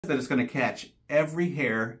that it's going to catch every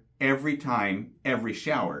hair, every time, every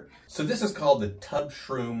shower. So this is called the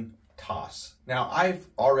Tubshroom Toss. Now I've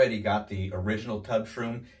already got the original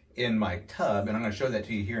Tubshroom in my tub, and I'm going to show that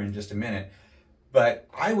to you here in just a minute. But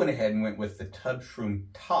I went ahead and went with the Tubshroom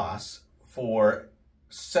Toss for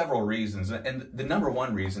several reasons. And the number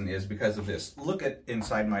one reason is because of this. Look at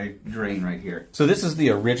inside my drain right here. So this is the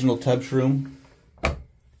original Tubshroom.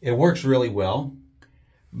 It works really well.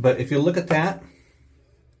 But if you look at that,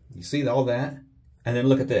 you see all that? And then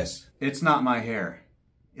look at this. It's not my hair.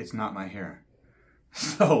 It's not my hair.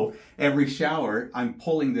 So every shower, I'm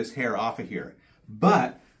pulling this hair off of here.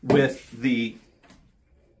 But with the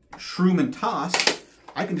Shroom and Toss,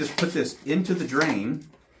 I can just put this into the drain,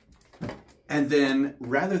 and then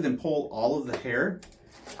rather than pull all of the hair,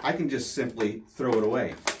 I can just simply throw it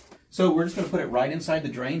away. So we're just going to put it right inside the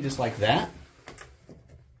drain just like that.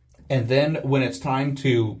 And then when it's time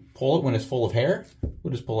to pull it, when it's full of hair,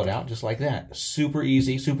 we'll just pull it out just like that. Super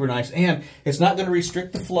easy, super nice. And it's not going to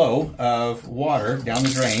restrict the flow of water down the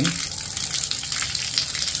drain.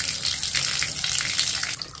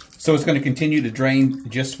 So it's going to continue to drain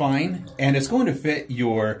just fine. And it's going to fit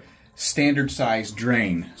your standard size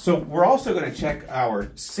drain. So we're also going to check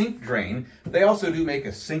our sink drain. They also do make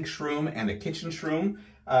a sink shroom and a kitchen shroom.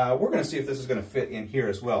 We're going to see if this is going to fit in here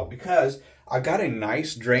as well, because I've got a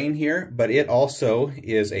nice drain here, but it also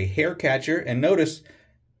is a hair catcher. And notice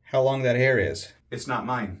how long that hair is. It's not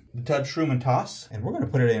mine. The Tubshroom and Toss, and we're going to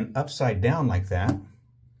put it in upside down like that.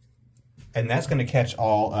 And that's going to catch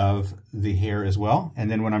all of the hair as well.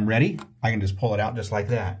 And then when I'm ready, I can just pull it out just like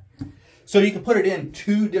that. So you can put it in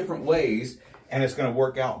two different ways, and it's going to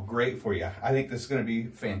work out great for you. I think this is going to be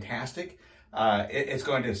fantastic. It's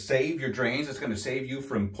going to save your drains. It's going to save you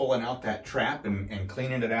from pulling out that trap and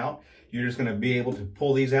cleaning it out. You're just going to be able to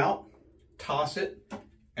pull these out, toss it,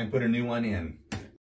 and put a new one in.